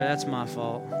That's my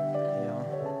fault. Yeah.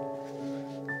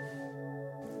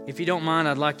 If you don't mind,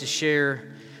 I'd like to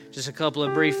share just a couple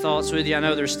of brief thoughts with you. I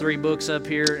know there's 3 books up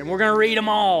here, and we're going to read them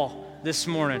all this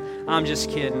morning. I'm just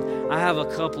kidding. I have a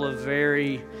couple of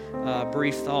very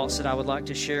brief thoughts that I would like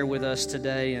to share with us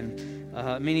today, and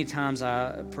many times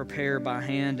I prepare by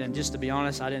hand, and just to be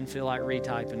honest, I didn't feel like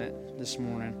retyping it this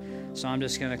morning. So I'm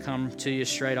just going to come to you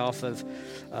straight off of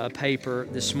paper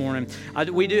this morning.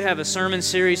 We do have a sermon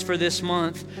series for this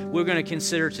month. We're going to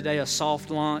consider today a soft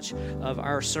launch of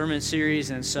our sermon series.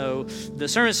 And so the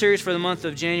sermon series for the month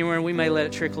of January, we may let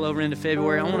it trickle over into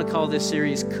February. I want to call this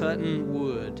series Cutting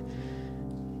Wood.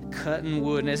 Cutting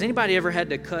wood. And has anybody ever had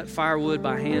to cut firewood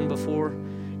by hand before?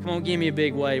 Come on, give me a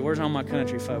big wave. Where's all my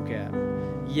country folk at?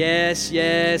 Yes,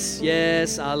 yes,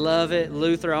 yes. I love it.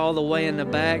 Luther all the way in the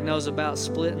back knows about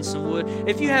splitting some wood.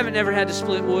 If you haven't ever had to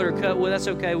split wood or cut wood, that's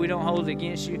okay. We don't hold it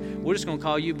against you. We're just going to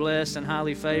call you blessed and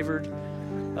highly favored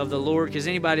of the Lord, because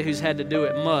anybody who's had to do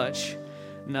it much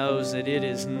knows that it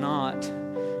is not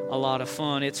a lot of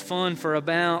fun. It's fun for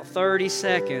about 30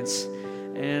 seconds,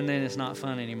 and then it's not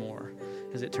fun anymore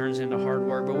because it turns into hard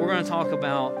work. But we're going to talk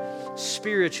about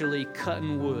spiritually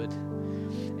cutting wood.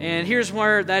 And here's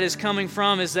where that is coming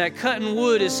from, is that cutting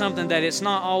wood is something that it's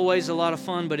not always a lot of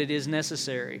fun, but it is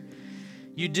necessary.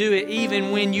 You do it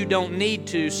even when you don't need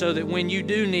to, so that when you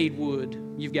do need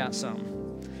wood, you've got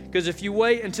some. Because if you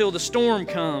wait until the storm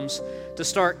comes to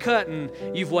start cutting,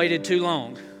 you've waited too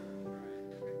long.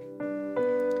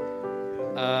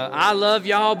 I love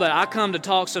y'all, but I come to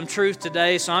talk some truth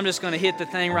today, so I'm just going to hit the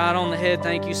thing right on the head.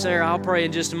 Thank you, Sarah. I'll pray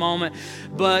in just a moment.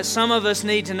 But some of us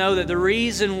need to know that the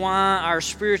reason why our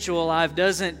spiritual life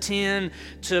doesn't tend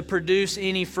to produce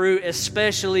any fruit,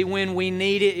 especially when we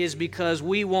need it, is because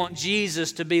we want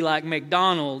Jesus to be like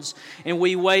McDonald's, and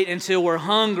we wait until we're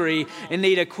hungry and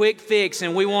need a quick fix,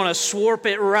 and we want to swarp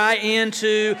it right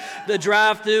into the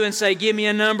drive-thru and say, give me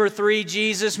a number 3,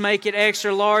 Jesus, make it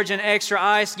extra large and extra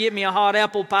ice, get me a hot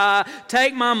apple pie,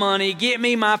 take my money, get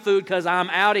me my food, because I'm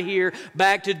out of here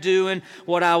back to doing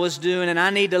what I was doing. And I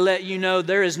need to let you know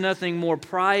there is nothing more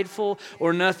prideful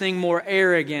or nothing more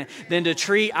arrogant than to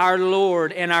treat our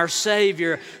Lord and our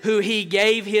Savior, who He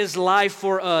gave His life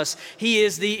for us. He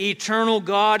is the eternal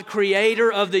God,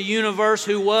 creator of the universe,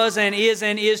 who was and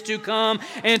is to come,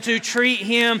 and to treat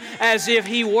Him as if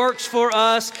He works for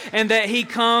us and that He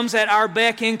comes at our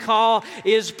beck and call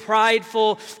is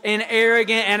prideful and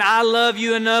arrogant. And I love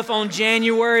you enough on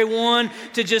January 1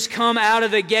 to just come out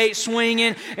of the gate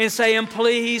swinging and saying,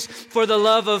 please, for the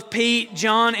love of Pete,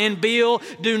 John, and Bill,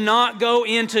 do not go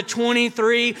into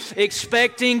 23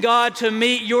 expecting God to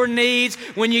meet your needs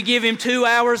when you give Him 2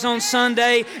 hours on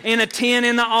Sunday and a 10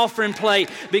 in the offering plate,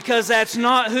 because that's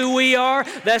not who we are,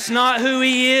 that's not who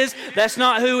He is, that's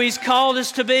not who He's called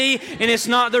us to be, and it's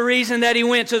not the reason that He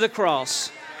went to the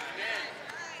cross.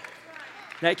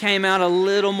 That came out a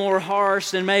little more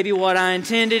harsh than maybe what I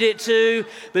intended it to,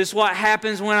 but it's what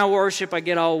happens when I worship. I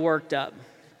get all worked up.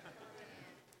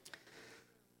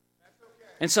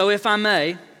 And so if I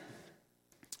may,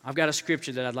 I've got a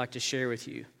scripture that I'd like to share with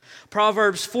you.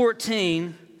 Proverbs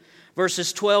 14,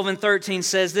 verses 12 and 13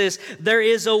 says this: there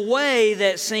is a way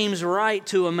that seems right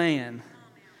to a man,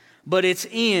 but its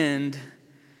end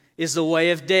is the way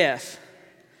of death.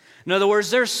 In other words,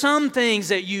 there's some things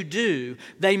that you do,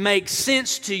 they make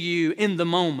sense to you in the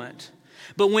moment.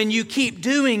 But when you keep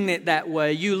doing it that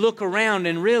way, you look around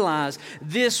and realize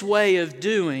this way of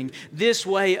doing, this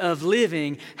way of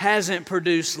living hasn't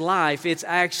produced life. It's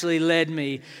actually led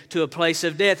me to a place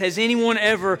of death. Has anyone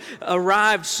ever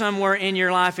arrived somewhere in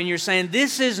your life and you're saying,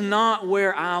 this is not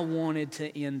where I wanted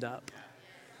to end up?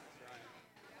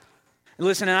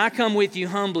 Listen, and I come with you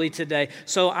humbly today.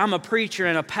 So I'm a preacher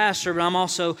and a pastor, but I'm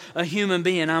also a human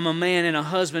being. I'm a man and a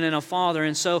husband and a father.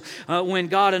 And so when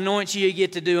God anoints you, you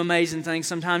get to do amazing things.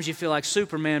 Sometimes you feel like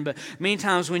Superman, but many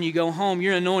times when you go home,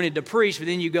 you're anointed to preach, but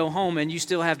then you go home and you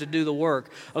still have to do the work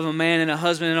of a man and a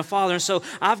husband and a father. And so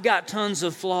I've got tons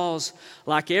of flaws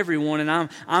like everyone, and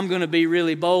I'm going to be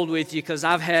really bold with you because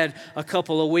I've had a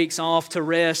couple of weeks off to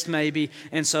rest maybe,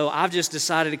 and so I've just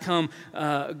decided to come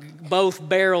both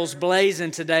barrels blazing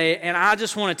today. And I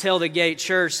just want to tell the Gate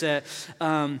Church that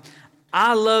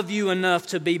I love you enough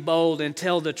to be bold and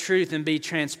tell the truth and be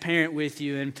transparent with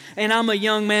you. And I'm a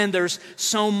young man. There's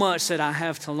so much that I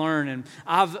have to learn, and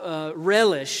I've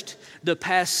relished the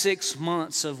past 6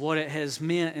 months of what it has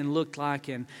meant and looked like.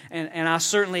 And I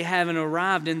certainly haven't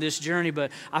arrived in this journey, but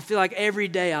I feel like every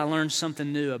day I learn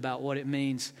something new about what it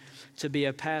means to be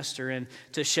a pastor and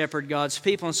to shepherd God's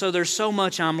people. And so there's so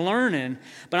much I'm learning,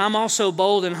 but I'm also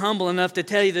bold and humble enough to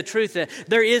tell you the truth that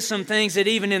there is some things that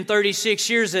even in 36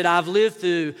 years that I've lived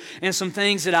through and some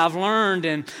things that I've learned,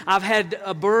 and I've had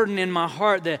a burden in my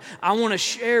heart that I want to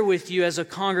share with you as a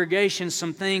congregation,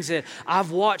 some things that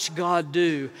I've watched God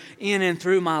do in and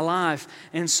through my life.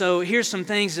 And so here's some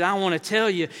things that I want to tell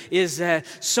you is that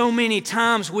so many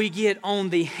times we get on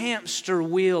the hamster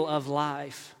wheel of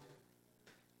life.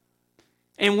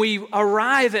 And we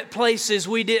arrive at places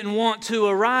we didn't want to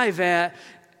arrive at.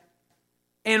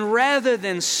 And rather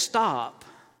than stop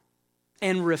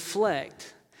and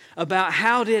reflect about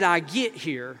how did I get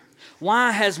here,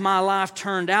 why has my life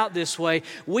turned out this way,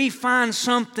 we find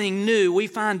something new. We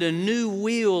find a new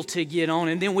wheel to get on.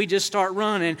 And then we just start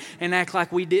running and act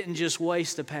like we didn't just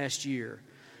waste the past year,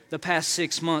 the past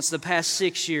 6 months, the past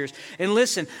 6 years. And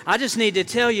listen, I just need to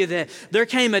tell you that there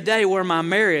came a day where my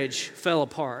marriage fell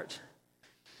apart.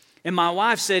 And my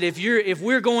wife said, if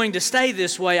we're going to stay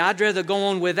this way, I'd rather go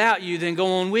on without you than go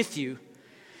on with you.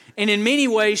 And in many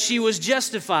ways, she was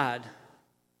justified.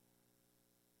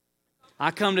 I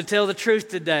come to tell the truth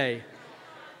today.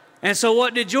 And so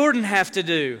what did Jordan have to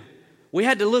do? We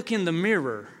had to look in the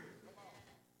mirror.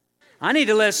 I need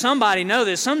to let somebody know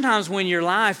that sometimes when your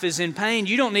life is in pain,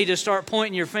 you don't need to start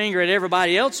pointing your finger at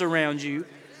everybody else around you.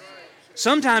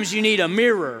 Sometimes you need a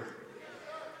mirror.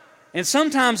 And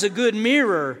sometimes a good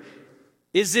mirror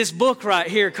is this book right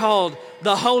here called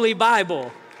the Holy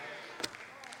Bible.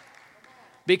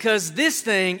 Because this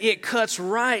thing, it cuts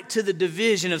right to the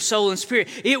division of soul and spirit.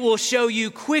 It will show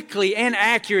you quickly and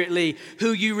accurately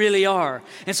who you really are.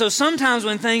 And so sometimes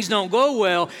when things don't go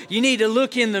well, you need to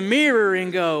look in the mirror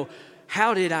and go,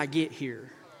 how did I get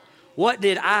here? What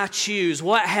did I choose?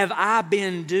 What have I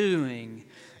been doing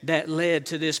that led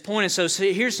to this point? And so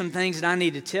here's some things that I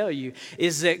need to tell you,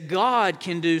 is that God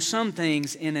can do some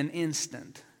things in an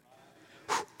instant.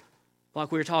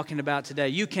 Like we were talking about today.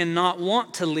 You cannot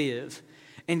want to live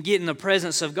and get in the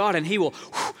presence of God, and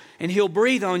He'll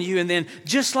breathe on you, and then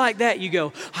just like that you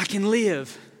go, I can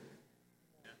live.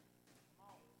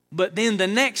 But then the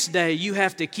next day you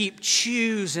have to keep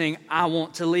choosing, I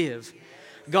want to live.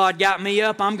 God got me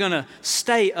up, I'm going to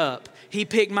stay up. He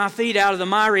picked my feet out of the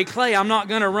miry clay. I'm not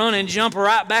going to run and jump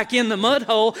right back in the mud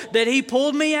hole that He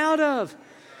pulled me out of.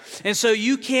 And so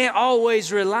you can't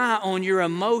always rely on your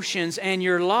emotions and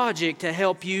your logic to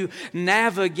help you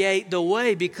navigate the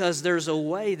way, because there's a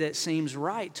way that seems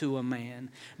right to a man,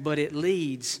 but it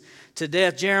leads to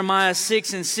death. Jeremiah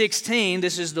 6:16,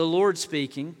 this is the Lord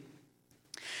speaking.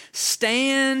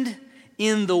 Stand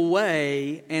in the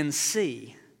way and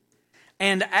see,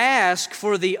 and ask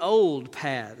for the old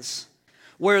paths,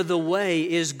 where the way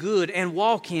is good, and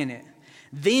walk in it.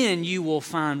 Then you will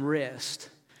find rest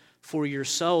for your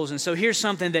souls. And so here's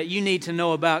something that you need to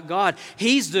know about God.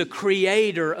 He's the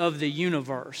creator of the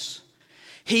universe.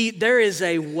 There is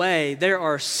a way, there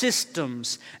are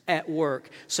systems at work.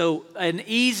 So an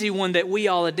easy one that we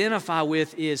all identify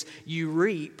with is you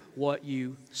reap what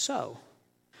you sow.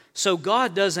 So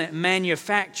God doesn't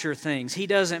manufacture things. He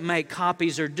doesn't make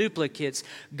copies or duplicates.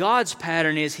 God's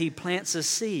pattern is He plants a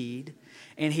seed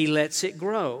and He lets it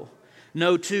grow.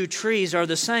 No two trees are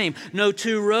the same. No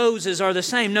two roses are the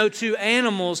same. No two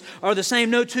animals are the same.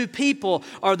 No two people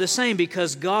are the same,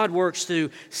 because God works through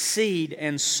seed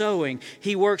and sowing.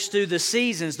 He works through the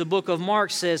seasons. The book of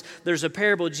Mark says there's a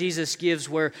parable Jesus gives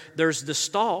where there's the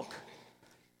stalk,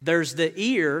 there's the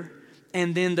ear,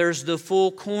 and then there's the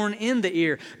full corn in the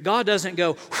ear. God doesn't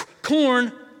go,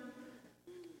 corn,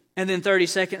 and then 30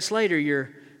 seconds later you're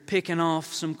picking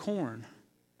off some corn.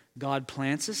 God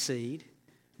plants a seed.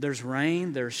 There's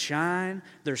rain, there's shine,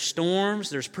 there's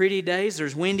storms, there's pretty days,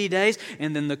 there's windy days,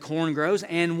 and then the corn grows.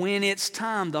 And when it's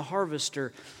time, the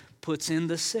harvester puts in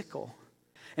the sickle.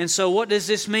 And so what does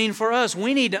this mean for us?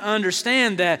 We need to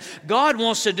understand that God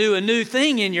wants to do a new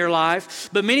thing in your life,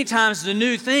 but many times the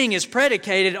new thing is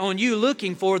predicated on you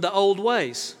looking for the old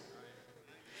ways.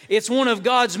 It's one of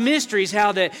God's mysteries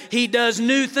how that He does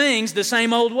new things the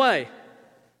same old way.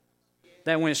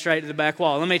 That went straight to the back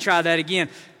wall. Let me try that again.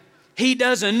 He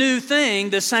does a new thing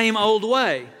the same old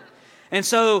way. And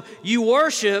so you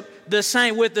worship the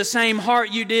same with the same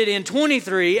heart you did in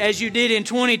 23 as you did in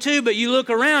 22, but you look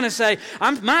around and say,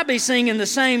 I might be singing the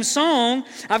same song,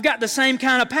 I've got the same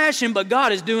kind of passion, but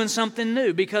God is doing something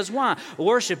new. Because why?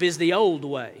 Worship is the old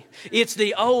way. It's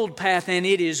the old path, and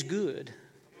it is good.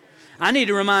 I need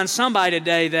to remind somebody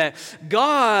today that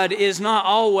God is not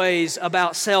always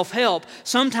about self-help.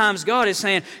 Sometimes God is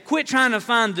saying, quit trying to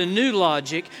find the new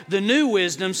logic, the new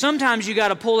wisdom. Sometimes you got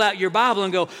to pull out your Bible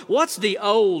and go, what's the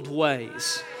old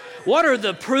ways? What are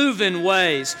the proven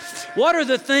ways? What are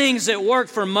the things that worked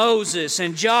for Moses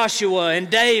and Joshua and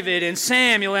David and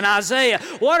Samuel and Isaiah?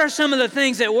 What are some of the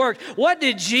things that worked? What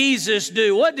did Jesus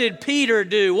do? What did Peter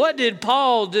do? What did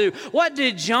Paul do? What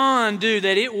did John do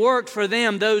that it worked for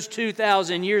them those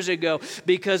 2,000 years ago?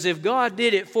 Because if God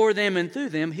did it for them and through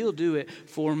them, He'll do it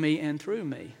for me and through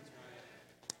me.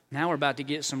 Now we're about to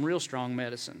get some real strong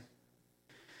medicine.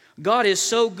 God is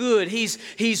so good.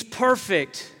 He's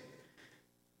perfect.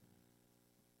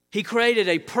 He created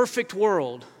a perfect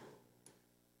world.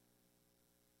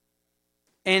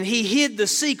 And He hid the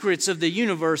secrets of the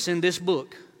universe in this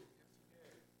book.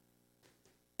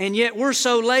 And yet we're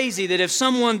so lazy that if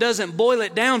someone doesn't boil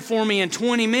it down for me in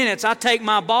 20 minutes, I take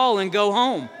my ball and go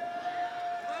home.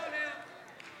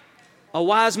 A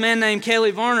wise man named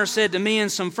Kelly Varner said to me and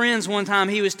some friends one time,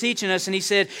 he was teaching us, and he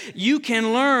said, you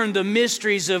can learn the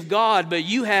mysteries of God, but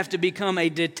you have to become a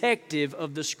detective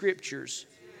of the Scriptures.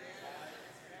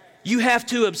 You have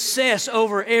to obsess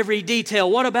over every detail.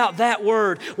 What about that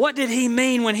word? What did he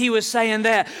mean when he was saying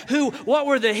that? What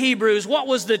were the Hebrews? What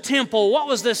was the temple? What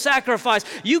was the sacrifice?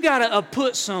 You got to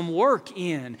put some work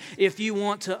in if you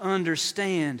want to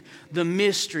understand the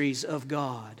mysteries of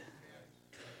God.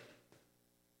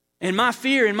 And my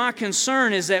fear and my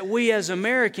concern is that we as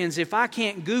Americans, if I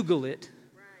can't Google it,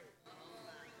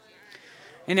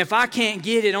 and if I can't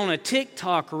get it on a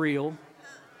TikTok reel,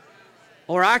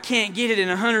 or I can't get it in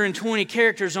 120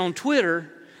 characters on Twitter,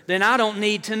 then I don't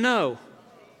need to know.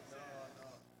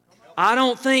 I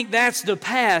don't think that's the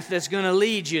path that's going to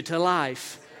lead you to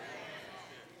life.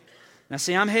 Now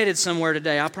see, I'm headed somewhere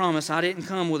today. I promise I didn't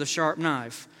come with a sharp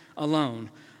knife alone.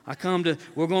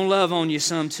 we're going to love on you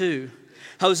some too.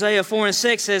 Hosea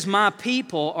 4:6 says, my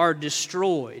people are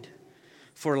destroyed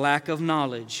for lack of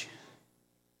knowledge.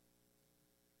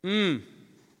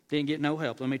 Didn't get no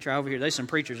help. Let me try over here. There's some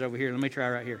preachers over here. Let me try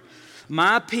right here.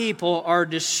 My people are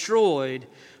destroyed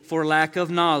for lack of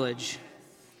knowledge.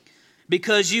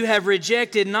 Because you have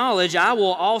rejected knowledge, I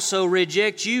will also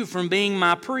reject you from being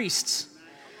my priests.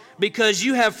 Because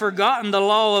you have forgotten the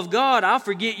law of God, I'll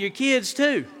forget your kids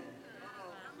too.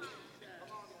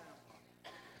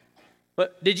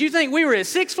 But did you think we were at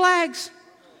Six Flags?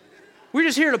 We're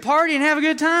just here to party and have a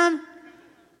good time?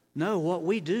 No, what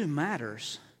we do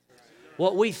matters.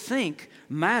 What we think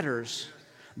matters.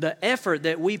 The effort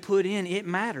that we put in, it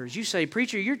matters. You say,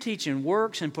 preacher, you're teaching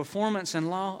works and performance and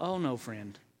law? Oh, no,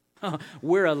 friend.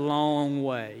 We're a long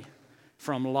way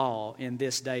from law in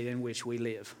this day in which we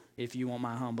live, if you want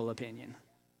my humble opinion.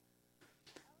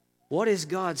 What is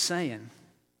God saying?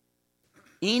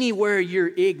 Anywhere you're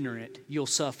ignorant, you'll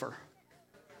suffer.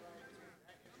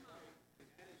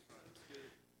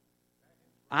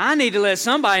 I need to let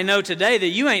somebody know today that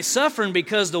you ain't suffering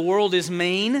because the world is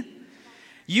mean.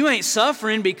 You ain't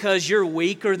suffering because you're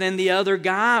weaker than the other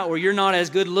guy or you're not as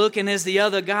good looking as the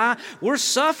other guy. We're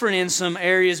suffering in some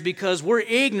areas because we're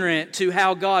ignorant to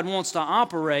how God wants to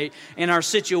operate in our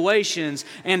situations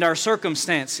and our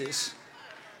circumstances.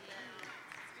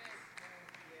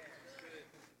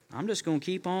 I'm just going to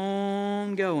keep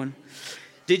on going.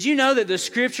 Did you know that the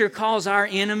Scripture calls our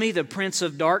enemy the Prince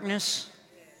of Darkness?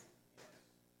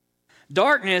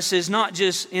 Darkness is not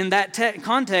just, in that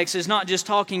context, is not just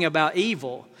talking about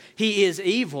evil. He is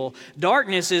evil.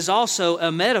 Darkness is also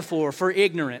a metaphor for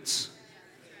ignorance.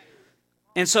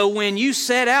 And so when you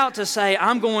set out to say,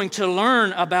 I'm going to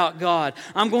learn about God,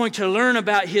 I'm going to learn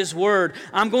about His Word,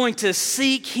 I'm going to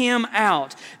seek Him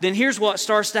out, then here's what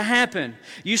starts to happen.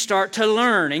 You start to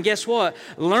learn. And guess what?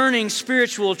 Learning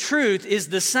spiritual truth is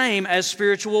the same as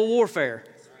spiritual warfare.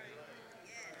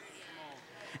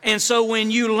 And so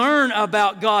when you learn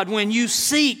about God, when you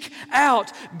seek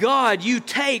out God, you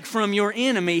take from your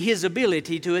enemy his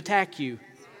ability to attack you.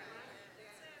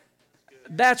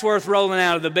 That's worth rolling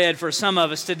out of the bed for some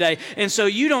of us today. And so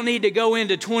you don't need to go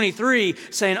into 23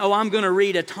 saying, oh, I'm going to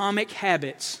read Atomic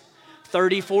Habits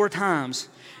 34 times.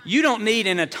 You don't need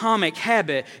an atomic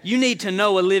habit. You need to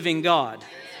know a living God.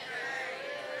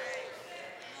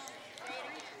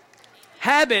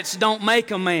 Habits don't make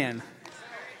a man.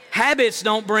 Habits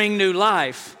don't bring new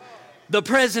life. The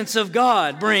presence of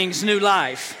God brings new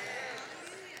life.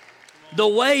 The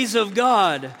ways of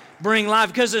God bring life,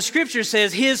 because the Scripture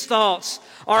says His thoughts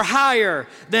are higher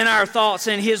than our thoughts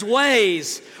and His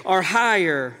ways are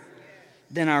higher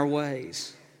than our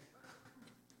ways.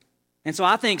 And so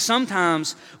I think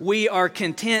sometimes we are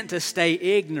content to stay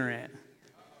ignorant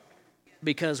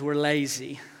because we're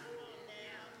lazy.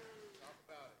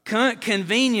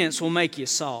 Convenience will make you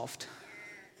soft.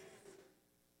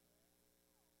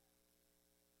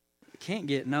 Can't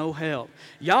get no help.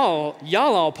 Y'all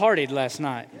all partied last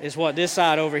night is what this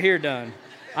side over here done.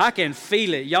 I can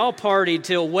feel it. Y'all partied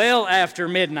till well after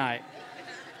midnight.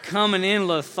 Coming in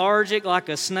lethargic like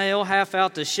a snail, half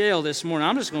out the shell this morning.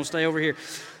 I'm just going to stay over here.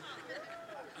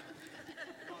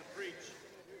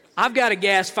 I've got a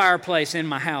gas fireplace in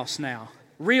my house now.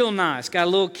 Real nice. Got a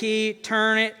little key,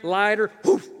 turn it, lighter,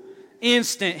 whoosh,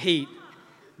 instant heat.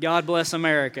 God bless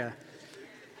America.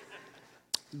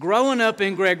 Growing up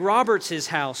in Greg Roberts'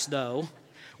 house, though,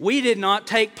 we did not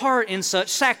take part in such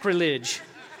sacrilege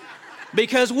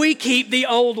because we keep the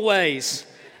old ways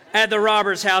at the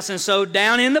Roberts house. And so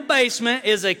down in the basement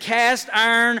is a cast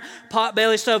iron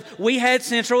potbelly stove. We had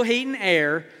central heat and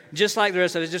air, just like the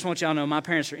rest of us. Just want y'all to know, my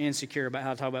parents are insecure about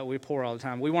how I talk about we're poor all the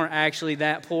time. We weren't actually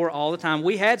that poor all the time.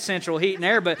 We had central heat and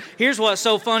air, but here's what's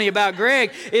so funny about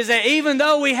Greg is that even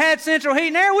though we had central heat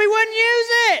and air, we wouldn't use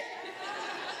it.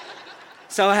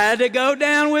 So I had to go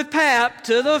down with Pap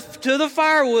to the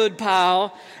firewood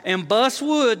pile and bust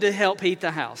wood to help heat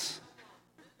the house.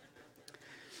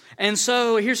 And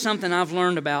so here's something I've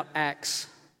learned about axe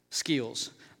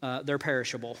skills. They're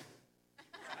perishable.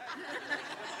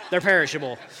 They're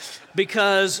perishable.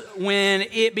 Because when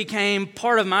it became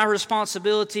part of my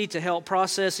responsibility to help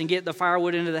process and get the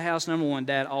firewood into the house, number one,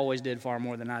 Dad always did far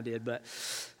more than I did, but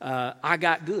I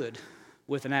got good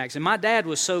with an axe. And my dad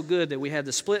was so good that we had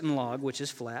the splitting log, which is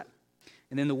flat,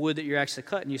 and then the wood that you're actually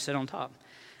cutting, you set on top.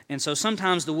 And so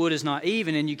sometimes the wood is not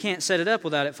even, and you can't set it up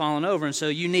without it falling over. And so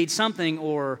you need something,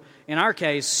 or in our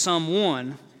case,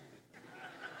 someone,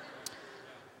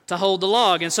 to hold the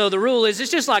log. And so the rule is,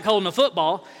 it's just like holding a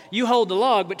football. You hold the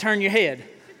log, but turn your head.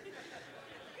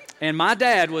 And my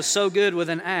dad was so good with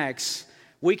an axe,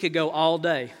 we could go all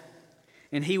day.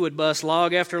 And he would bust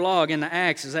log after log, and the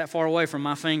axe is that far away from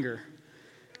my finger.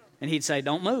 And he'd say,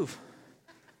 don't move.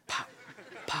 Pop,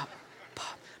 pop,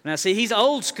 pop. Now, see, he's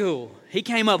old school. He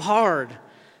came up hard.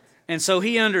 And so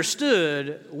he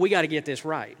understood, we got to get this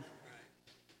right.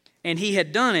 And he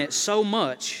had done it so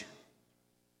much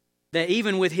that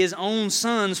even with his own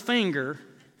son's finger,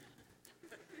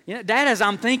 Dad, as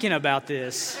I'm thinking about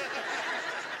this,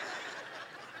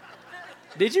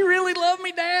 did you really love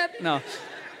me, Dad? No.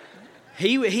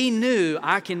 He knew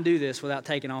I can do this without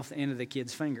taking off the end of the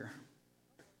kid's finger.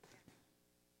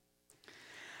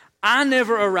 I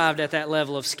never arrived at that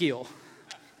level of skill.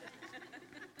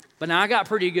 But now I got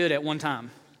pretty good at one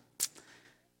time.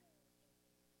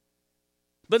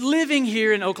 But living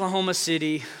here in Oklahoma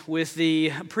City with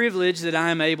the privilege that I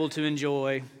am able to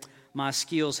enjoy, my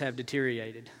skills have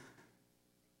deteriorated.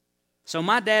 So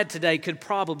my dad today could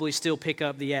probably still pick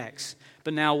up the axe.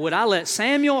 But now, would I let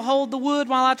Samuel hold the wood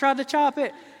while I tried to chop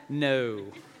it? No.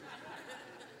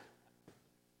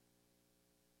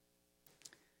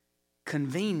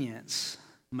 Convenience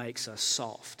makes us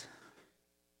soft.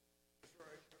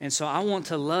 And so I want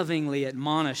to lovingly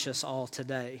admonish us all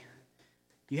today.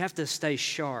 You have to stay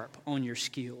sharp on your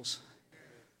skills.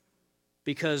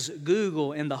 Because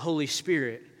Google and the Holy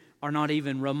Spirit are not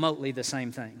even remotely the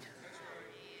same thing.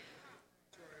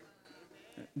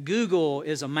 Google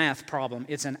is a math problem.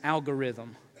 It's an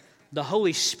algorithm. The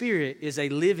Holy Spirit is a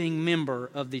living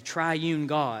member of the triune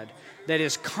God that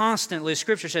is constantly,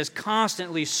 Scripture says,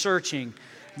 constantly searching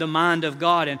the mind of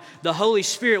God. And the Holy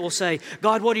Spirit will say,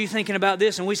 God, what are you thinking about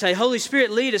this? And we say, Holy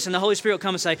Spirit, lead us. And the Holy Spirit will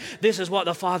come and say, this is what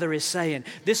the Father is saying.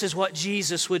 This is what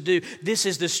Jesus would do. This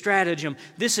is the stratagem.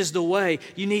 This is the way.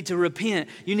 You need to repent.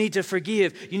 You need to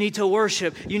forgive. You need to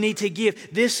worship. You need to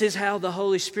give. This is how the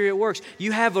Holy Spirit works.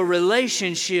 You have a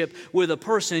relationship with a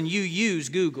person. You use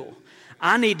Google.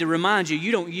 I need to remind you,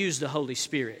 you don't use the Holy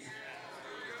Spirit.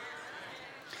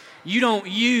 You don't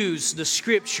use the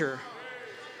Scripture.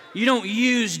 You don't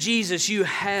use Jesus. You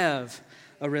have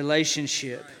a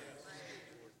relationship.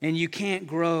 And you can't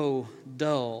grow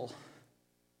dull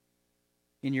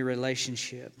in your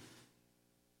relationship.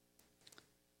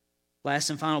 Last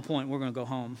and final point, we're going to go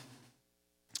home.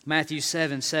 Matthew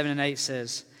 7:7-8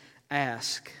 says,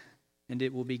 ask, and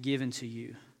it will be given to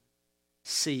you.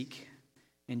 Seek,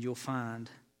 and you'll find.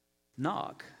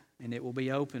 Knock, and it will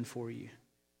be open for you.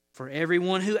 For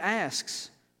everyone who asks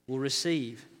will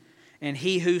receive, and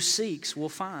he who seeks will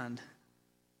find.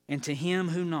 And to him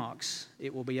who knocks,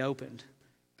 it will be opened.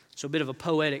 So a bit of a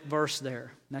poetic verse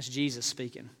there. That's Jesus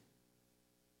speaking.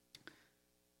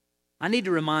 I need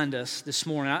to remind us this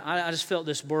morning, I just felt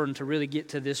this burden to really get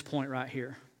to this point right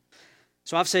here.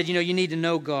 So I've said, you need to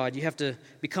know God. You have to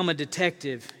become a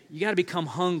detective. You got to become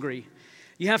hungry.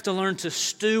 You have to learn to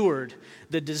steward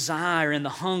the desire and the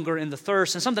hunger and the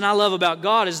thirst. And something I love about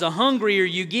God is the hungrier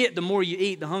you get, the more you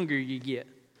eat, the hungrier you get.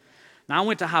 Now, I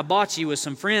went to hibachi with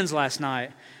some friends last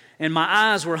night, and my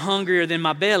eyes were hungrier than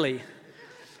my belly.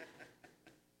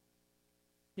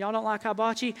 Y'all don't like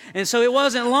hibachi? And so it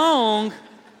wasn't long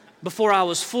before I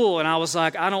was full, and I was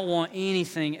like, I don't want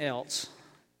anything else.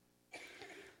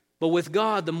 But with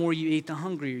God, the more you eat, the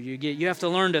hungrier you get. You have to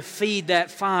learn to feed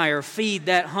that fire, feed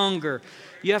that hunger.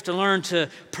 You have to learn to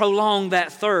prolong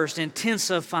that thirst,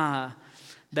 intensify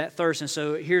that thirst. And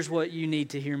so here's what you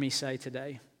need to hear me say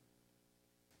today.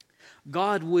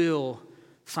 God will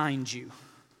find you.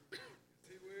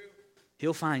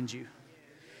 He'll find you.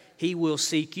 He will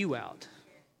seek you out.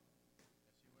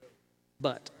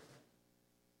 But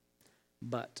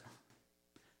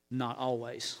not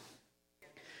always.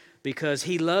 Because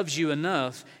He loves you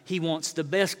enough, He wants the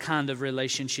best kind of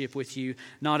relationship with you,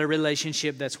 not a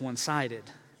relationship that's one-sided.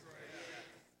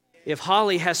 If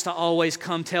Holly has to always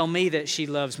come tell me that she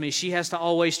loves me, she has to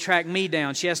always track me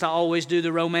down, she has to always do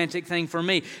the romantic thing for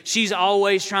me, she's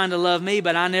always trying to love me,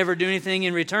 but I never do anything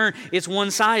in return, it's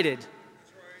one-sided.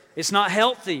 It's not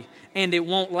healthy, and it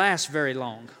won't last very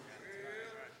long.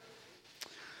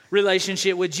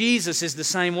 Relationship with Jesus is the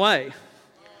same way.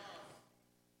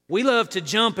 We love to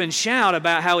jump and shout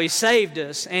about how He saved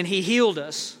us and He healed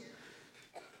us.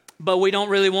 But we don't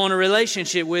really want a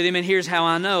relationship with Him, and here's how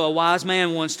I know. A wise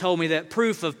man once told me that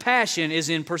proof of passion is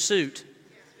in pursuit.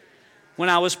 When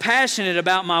I was passionate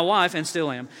about my wife, and still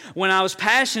am, when I was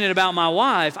passionate about my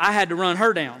wife, I had to run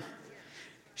her down.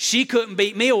 She couldn't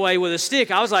beat me away with a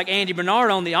stick. I was like Andy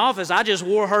Bernard on The Office. I just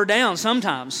wore her down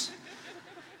sometimes.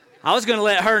 I was going to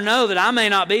let her know that I may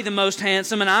not be the most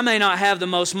handsome and I may not have the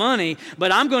most money,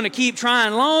 but I'm going to keep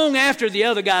trying long after the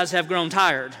other guys have grown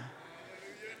tired.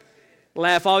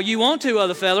 Laugh all you want to,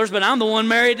 other fellers, but I'm the one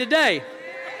married today.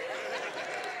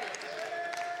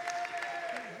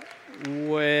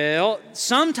 Well,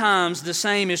 sometimes the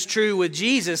same is true with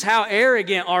Jesus. How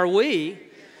arrogant are we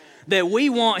that we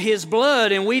want His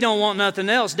blood and we don't want nothing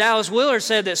else? Dallas Willard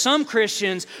said that some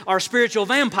Christians are spiritual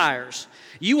vampires.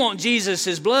 You want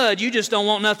Jesus' blood, you just don't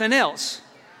want nothing else.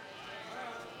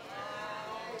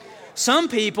 Some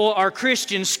people are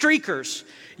Christian streakers.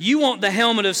 You want the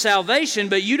helmet of salvation,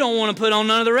 but you don't want to put on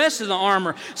none of the rest of the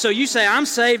armor. So you say, I'm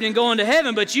saved and going to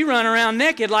heaven, but you run around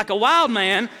naked like a wild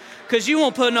man because you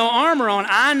won't put no armor on.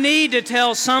 I need to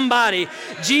tell somebody,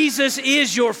 Jesus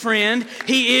is your friend.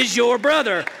 He is your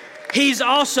brother. He's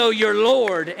also your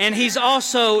Lord, and He's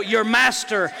also your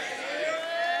master.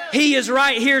 He is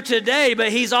right here today,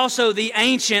 but He's also the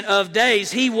Ancient of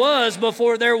Days. He was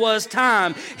before there was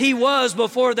time. He was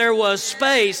before there was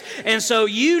space. And so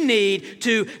you need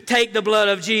to take the blood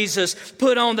of Jesus,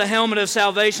 put on the helmet of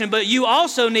salvation, but you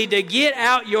also need to get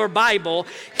out your Bible,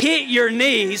 hit your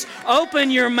knees,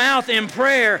 open your mouth in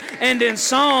prayer and in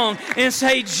song, and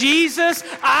say, Jesus,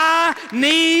 I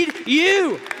need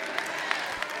you.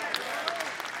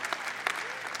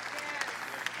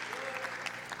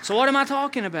 So what am I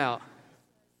talking about?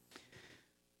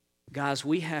 Guys,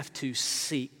 we have to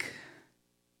seek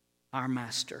our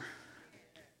Master.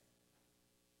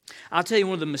 I'll tell you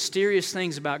one of the mysterious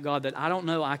things about God that I don't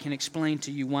know I can explain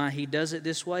to you why He does it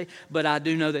this way, but I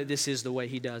do know that this is the way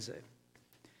He does it.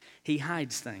 He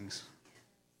hides things.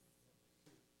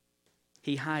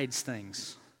 He hides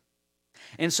things.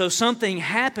 And so something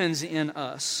happens in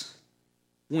us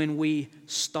when we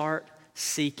start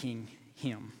seeking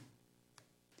Him.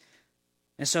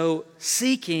 And so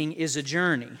seeking is a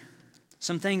journey.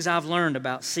 Some things I've learned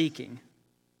about seeking.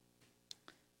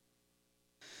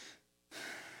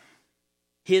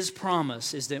 His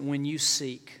promise is that when you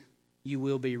seek, you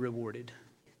will be rewarded.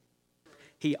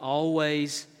 He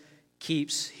always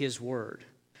keeps His word.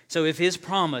 So if His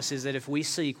promise is that if we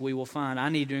seek, we will find, I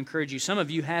need to encourage you. Some of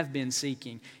you have been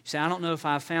seeking. You say, I don't know if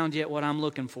I've found yet what I'm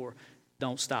looking for.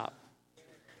 Don't stop.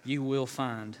 You will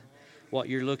find what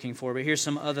you're looking for. But here's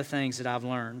some other things that I've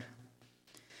learned.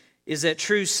 Is that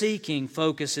true seeking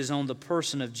focuses on the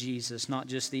person of Jesus, not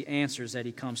just the answers that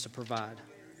He comes to provide.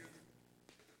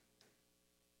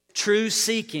 True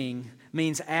seeking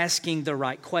means asking the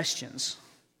right questions.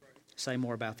 Say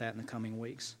more about that in the coming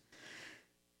weeks.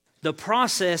 The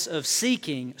process of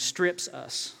seeking strips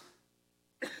us.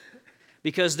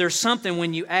 Because there's something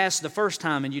when you ask the first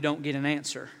time and you don't get an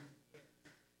answer.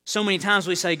 So many times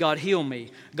we say, God heal me,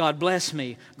 God bless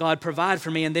me, God provide for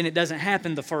me, and then it doesn't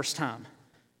happen the first time.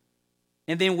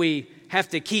 And then we have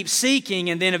to keep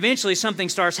seeking, and then eventually something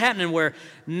starts happening where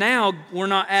now we're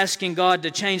not asking God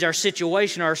to change our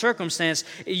situation or our circumstance.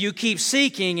 You keep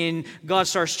seeking, and God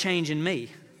starts changing me.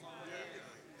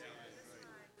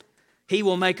 He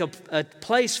will make a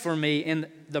place for me in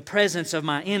the presence of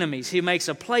my enemies. He makes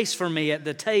a place for me at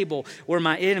the table where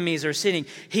my enemies are sitting.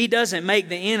 He doesn't make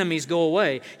the enemies go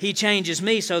away. He changes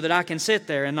me so that I can sit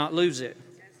there and not lose it.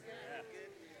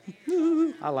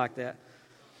 I like that.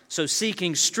 So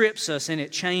seeking strips us and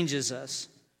it changes us.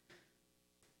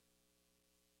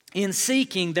 In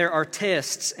seeking, there are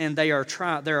tests and there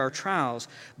are trials,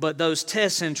 but those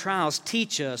tests and trials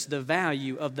teach us the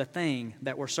value of the thing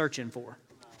that we're searching for.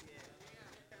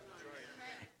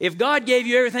 If God gave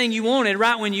you everything you wanted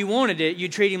right when you wanted it,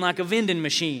 you'd treat Him like a vending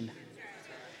machine.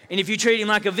 And if you treat Him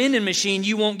like a vending machine,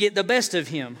 you won't get the best of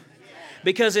Him.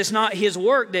 Because it's not His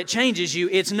work that changes you,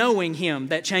 it's knowing Him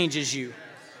that changes you.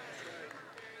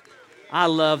 I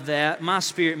love that. My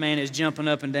spirit man is jumping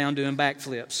up and down doing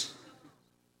backflips.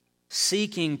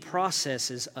 Seeking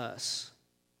processes us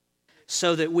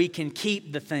so that we can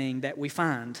keep the thing that we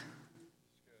find.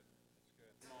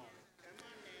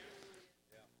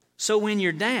 So when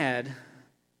your dad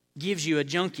gives you a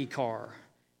junky car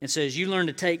and says, you learn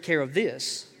to take care of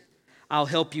this, I'll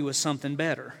help you with something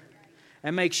better.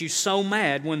 That makes you so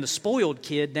mad when the spoiled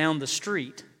kid down the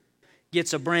street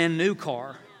gets a brand new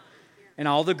car and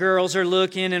all the girls are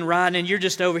looking and riding and you're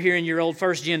just over here in your old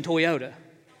first-gen Toyota.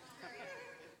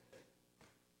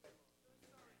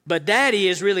 But Daddy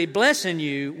is really blessing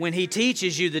you when He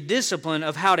teaches you the discipline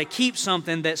of how to keep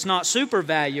something that's not super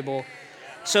valuable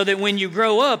so that when you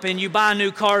grow up and you buy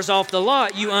new cars off the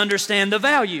lot, you understand the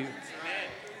value.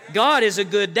 God is a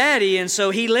good daddy, and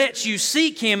so He lets you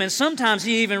seek Him, and sometimes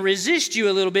He even resists you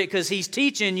a little bit because He's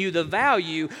teaching you the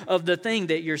value of the thing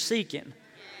that you're seeking.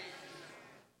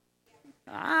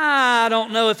 I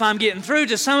don't know if I'm getting through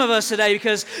to some of us today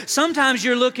because sometimes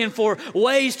you're looking for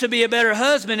ways to be a better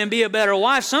husband and be a better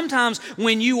wife. Sometimes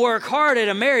when you work hard at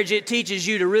a marriage, it teaches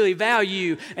you to really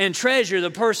value and treasure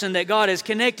the person that God has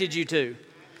connected you to.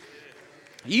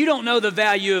 You don't know the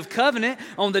value of covenant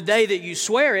on the day that you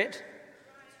swear it.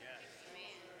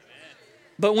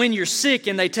 But when you're sick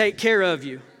and they take care of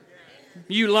you,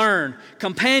 you learn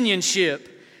companionship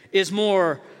is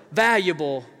more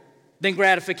valuable than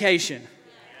gratification.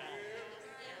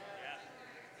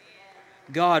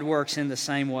 God works in the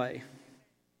same way.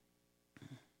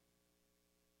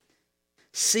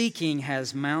 Seeking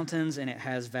has mountains and it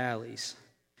has valleys.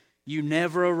 You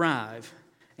never arrive,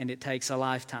 and it takes a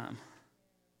lifetime.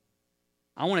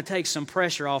 I want to take some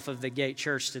pressure off of the Gate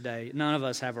Church today. None of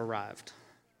us have arrived.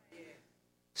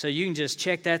 So you can just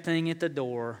check that thing at the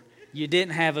door. You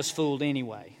didn't have us fooled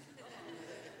anyway.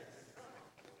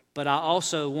 But I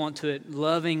also want to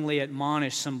lovingly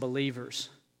admonish some believers.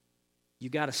 You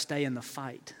got to stay in the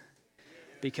fight.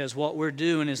 Because what we're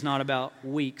doing is not about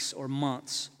weeks or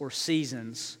months or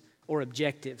seasons or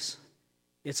objectives.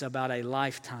 It's about a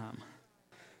lifetime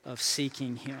of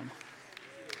seeking Him.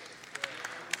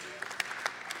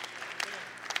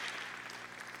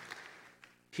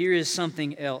 Here is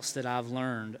something else that I've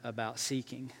learned about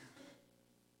seeking.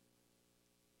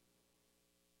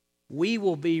 We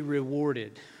will be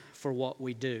rewarded for what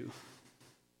we do,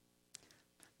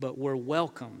 but we're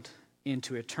welcomed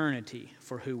into eternity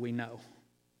for who we know.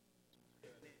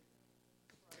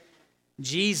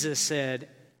 Jesus said,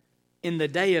 in the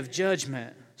day of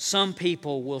judgment, some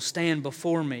people will stand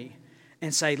before me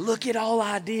and say, look at all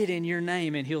I did in your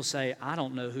name. And He'll say, I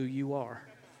don't know who you are.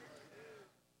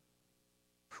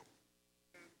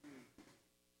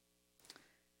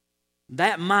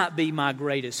 That might be my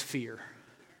greatest fear.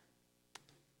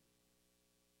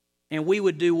 And we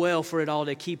would do well for it all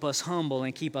to keep us humble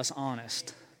and keep us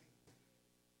honest.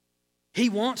 He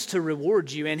wants to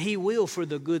reward you, and He will for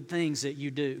the good things that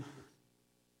you do.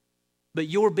 But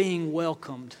your being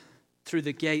welcomed through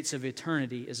the gates of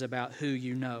eternity is about who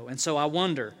you know. And so I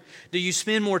wonder, do you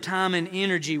spend more time and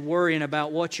energy worrying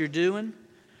about what you're doing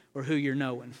or who you're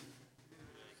knowing?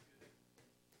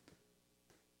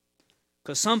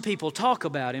 Because some people talk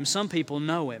about Him, some people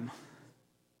know Him.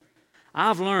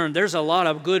 I've learned there's a lot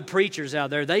of good preachers out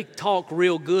there. They talk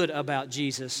real good about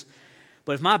Jesus.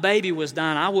 But if my baby was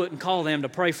dying, I wouldn't call them to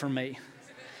pray for me.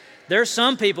 There's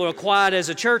some people who are quiet as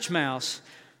a church mouse,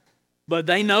 but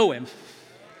they know Him.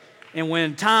 And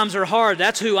when times are hard,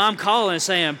 that's who I'm calling and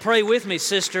saying, pray with me,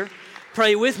 sister.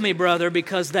 Pray with me, brother,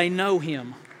 because they know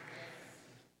Him.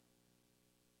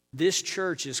 This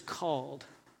church is called.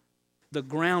 The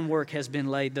groundwork has been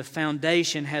laid. The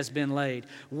foundation has been laid.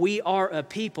 We are a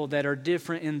people that are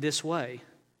different in this way.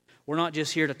 We're not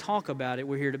just here to talk about it.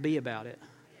 We're here to be about it.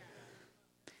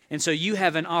 And so you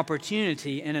have an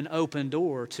opportunity and an open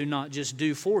door to not just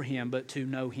do for Him, but to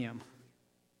know Him.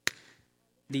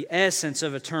 The essence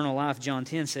of eternal life, John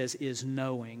 10 says, is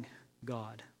knowing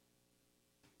God.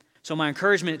 So my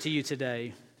encouragement to you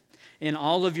today, in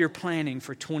all of your planning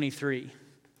for 23,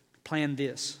 plan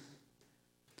this.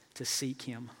 To seek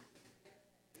Him.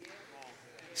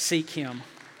 Seek Him.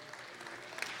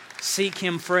 Seek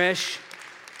Him fresh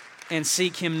and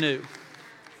seek Him new.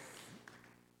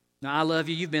 Now, I love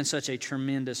you. You've been such a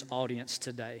tremendous audience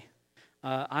today.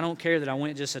 I don't care that I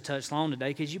went just a touch long today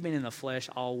because you've been in the flesh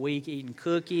all week eating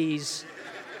cookies,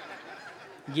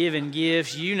 giving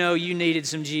gifts. You know you needed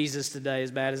some Jesus today as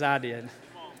bad as I did.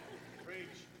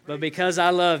 But because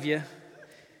I love you,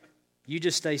 you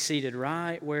just stay seated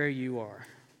right where you are.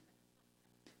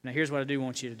 Now, here's what I do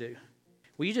want you to do.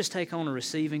 Will you just take on a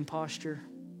receiving posture?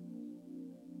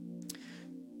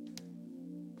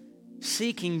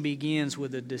 Seeking begins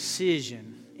with a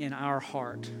decision in our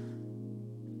heart.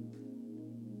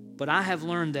 But I have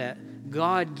learned that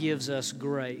God gives us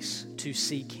grace to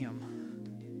seek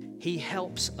Him. He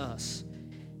helps us.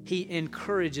 He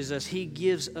encourages us. He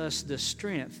gives us the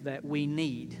strength that we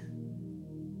need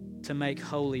to make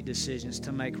holy decisions,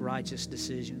 to make righteous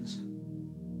decisions.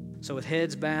 So with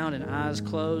heads bowed and eyes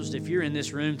closed, if you're in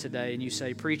this room today and you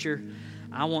say, "Preacher,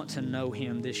 I want to know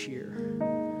Him this year.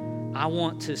 I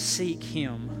want to seek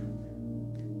Him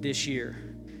this year."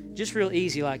 Just real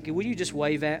easy, like, will you just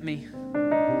wave at me?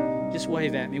 Just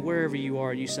wave at me wherever you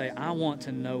are. You say, "I want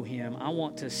to know Him. I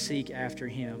want to seek after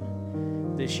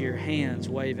Him this year." Hands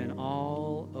waving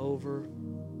all over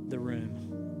the room.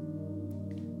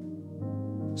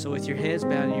 So with your heads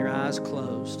bowed and your eyes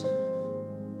closed,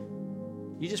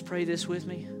 you just pray this with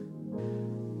me.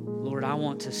 Lord, I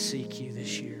want to seek you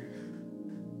this year.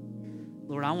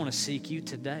 Lord, I want to seek you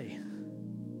today.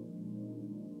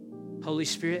 Holy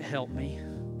Spirit, help me.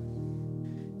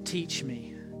 Teach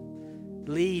me.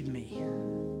 Lead me.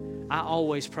 I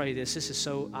always pray this.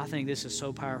 I think this is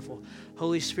so powerful.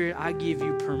 Holy Spirit, I give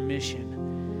you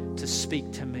permission to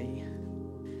speak to me.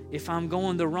 If I'm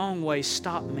going the wrong way,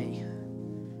 stop me.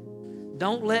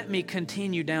 Don't let me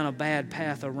continue down a bad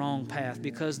path, a wrong path,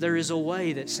 because there is a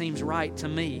way that seems right to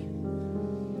me,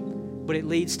 but it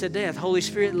leads to death. Holy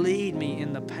Spirit, lead me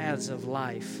in the paths of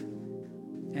life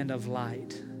and of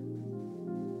light.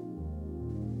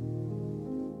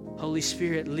 Holy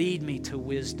Spirit, lead me to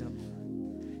wisdom.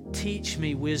 Teach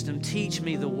me wisdom. Teach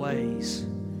me the ways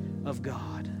of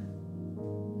God.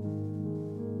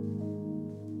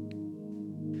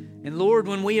 And Lord,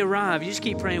 when we arrive, you just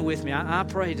keep praying with me. I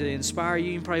pray to inspire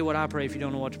you. You can pray what I pray if you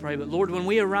don't know what to pray. But Lord, when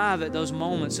we arrive at those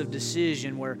moments of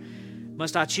decision where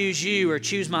must I choose you or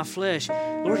choose my flesh,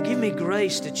 Lord, give me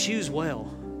grace to choose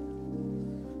well.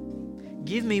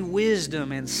 Give me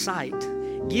wisdom and sight.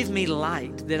 Give me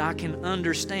light that I can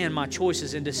understand my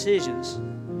choices and decisions.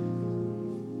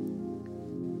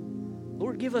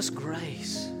 Lord, give us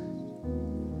grace.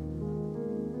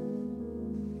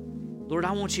 Lord,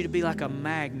 I want you to be like a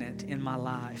magnet in my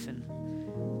life, and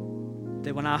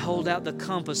that when I hold out the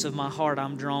compass of my heart,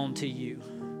 I'm drawn to you.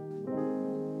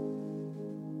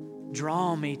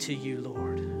 Draw me to you,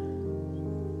 Lord.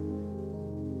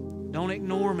 Don't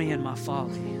ignore me in my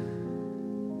folly.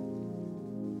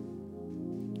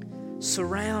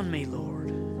 Surround me, Lord.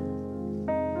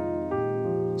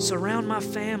 Surround my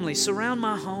family. Surround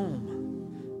my home.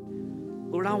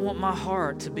 Lord, I want my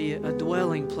heart to be a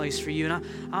dwelling place for you. And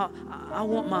I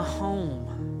want my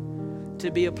home to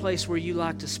be a place where you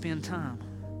like to spend time.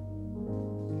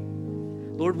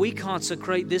 Lord, we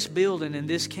consecrate this building and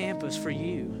this campus for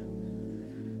you.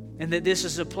 And that this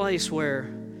is a place where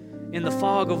in the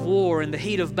fog of war and the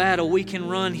heat of battle, we can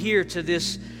run here to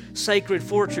this sacred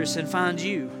fortress and find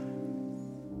you.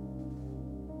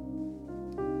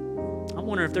 I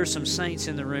wonder if there's some saints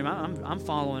in the room. I'm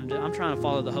trying to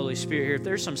follow the Holy Spirit here. If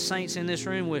there's some saints in this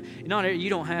room, you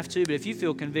don't have to, but if you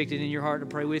feel convicted in your heart to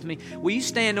pray with me, will you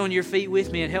stand on your feet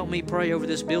with me and help me pray over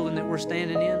this building that we're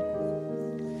standing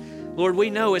in? Lord, we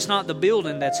know it's not the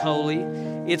building that's holy.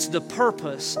 It's the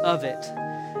purpose of it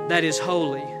that is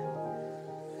holy.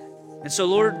 And so,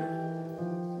 Lord,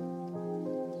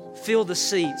 fill the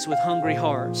seats with hungry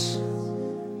hearts.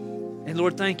 And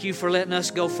Lord, thank you for letting us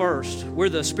go first. We're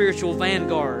the spiritual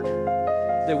vanguard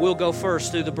that will go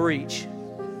first through the breach.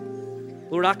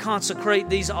 Lord, I consecrate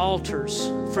these altars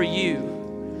for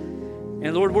you.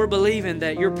 And Lord, we're believing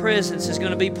that your presence is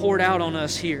going to be poured out on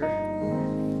us here.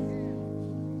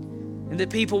 And that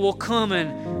people will come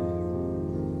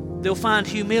and they'll find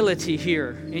humility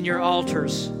here in your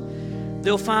altars.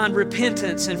 They'll find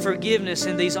repentance and forgiveness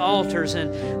in these altars,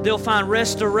 and they'll find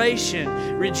restoration,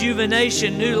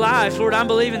 rejuvenation, new life. Lord, I'm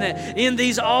believing that in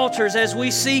these altars, as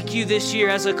we seek you this year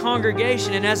as a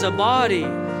congregation and as a body,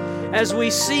 as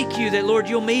we seek you, that, Lord,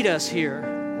 you'll meet us here.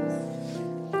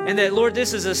 And that, Lord,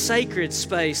 this is a sacred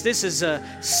space. This is a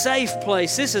safe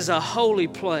place. This is a holy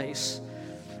place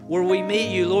where we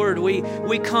meet you, Lord. We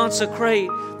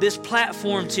consecrate this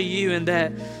platform to you, and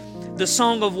that the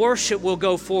song of worship will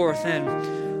go forth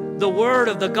and the word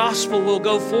of the gospel will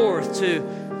go forth to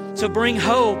to bring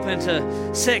hope and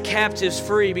to set captives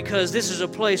free, because this is a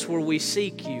place where we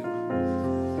seek you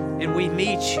and we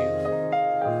meet you.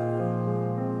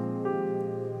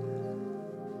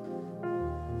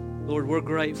 Lord, we're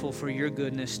grateful for your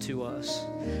goodness to us.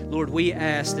 Lord, we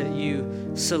ask that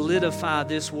you solidify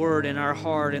this word in our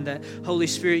heart, and that, Holy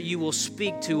Spirit, you will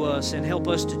speak to us and help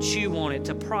us to chew on it,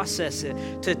 to process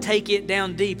it, to take it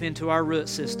down deep into our root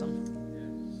system.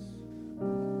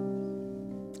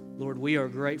 Lord, we are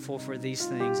grateful for these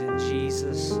things in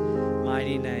Jesus'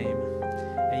 mighty name.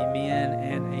 Amen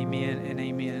and amen and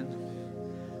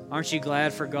amen. Aren't you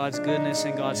glad for God's goodness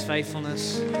and God's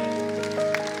faithfulness?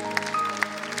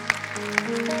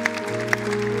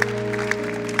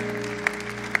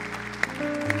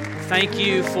 Thank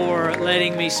you for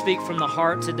letting me speak from the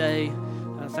heart today.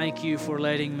 Thank you for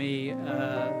letting me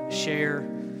share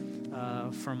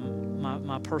from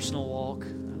my personal walk.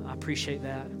 I appreciate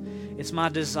that. It's my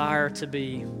desire to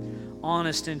be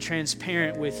honest and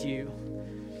transparent with you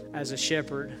as a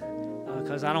shepherd,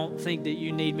 because I don't think that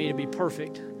you need me to be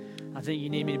perfect. I think you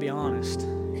need me to be honest.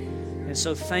 And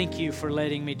so thank you for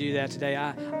letting me do that today.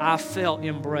 I felt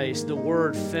embraced. The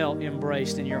word felt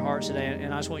embraced in your hearts today.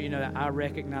 And I just want you to know that I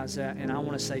recognize that. And I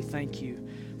want to say thank you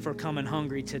for coming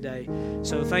hungry today.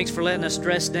 So thanks for letting us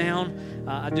dress down.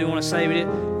 I do want to say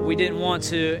we didn't want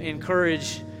to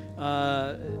encourage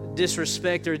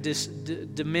disrespect or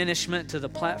diminishment to the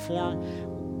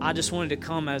platform. I just wanted to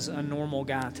come as a normal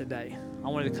guy today. I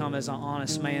wanted to come as an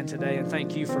honest man today, and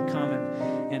thank you for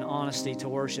coming in honesty to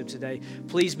worship today.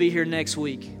 Please be here next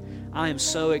week. I am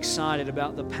so excited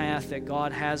about the path that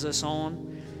God has us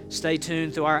on. Stay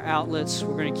tuned through our outlets.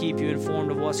 We're going to keep you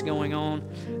informed of what's going on.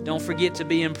 Don't forget to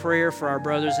be in prayer for our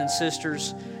brothers and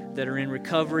sisters that are in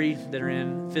recovery, that are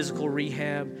in physical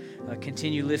rehab.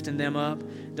 Continue lifting them up.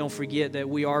 Don't forget that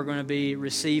we are going to be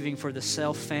receiving for the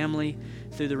Self family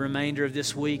through the remainder of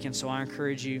this week, and so I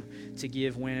encourage you to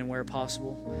give when and where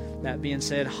possible. That being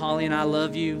said, Holly and I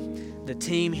love you. The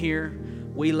team here,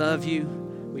 we love you.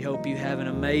 We hope you have an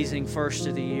amazing first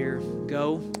of the year.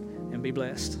 Go and be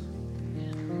blessed.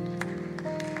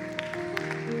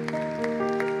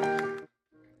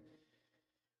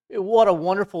 What a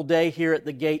wonderful day here at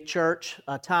the Gate Church,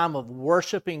 a time of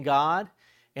worshiping God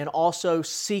and also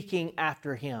seeking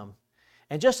after Him.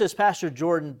 And just as Pastor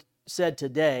Jordan said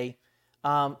today,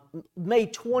 may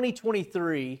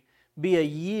 2023 be a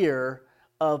year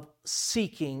of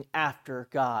seeking after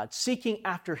God, seeking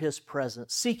after His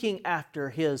presence, seeking after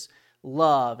His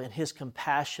love and His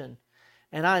compassion.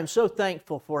 And I am so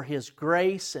thankful for His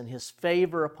grace and His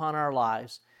favor upon our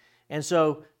lives. And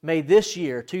so may this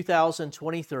year,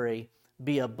 2023,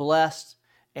 be a blessed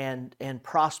and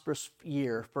prosperous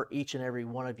year for each and every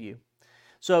one of you.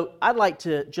 So I'd like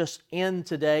to just end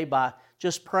today by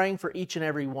just praying for each and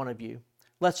every one of you.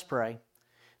 Let's pray.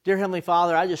 Dear Heavenly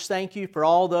Father, I just thank you for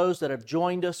all those that have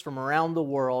joined us from around the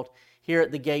world here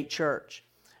at the Gate Church.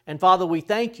 And Father, we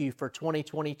thank you for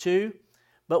 2022,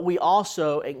 but we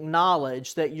also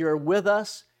acknowledge that you're with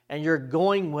us and you're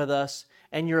going with us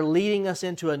and you're leading us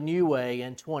into a new way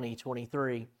in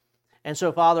 2023. And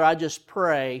so, Father, I just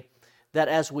pray that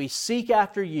as we seek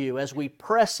after you, as we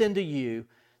press into you,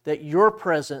 that your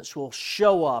presence will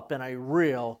show up in a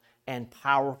real and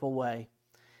powerful way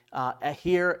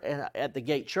here at the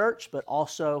Gate Church, but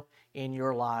also in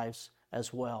your lives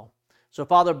as well. So,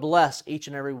 Father, bless each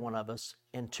and every one of us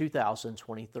in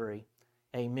 2023.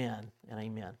 Amen and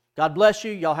amen. God bless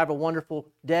you. Y'all have a wonderful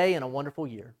day and a wonderful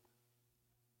year.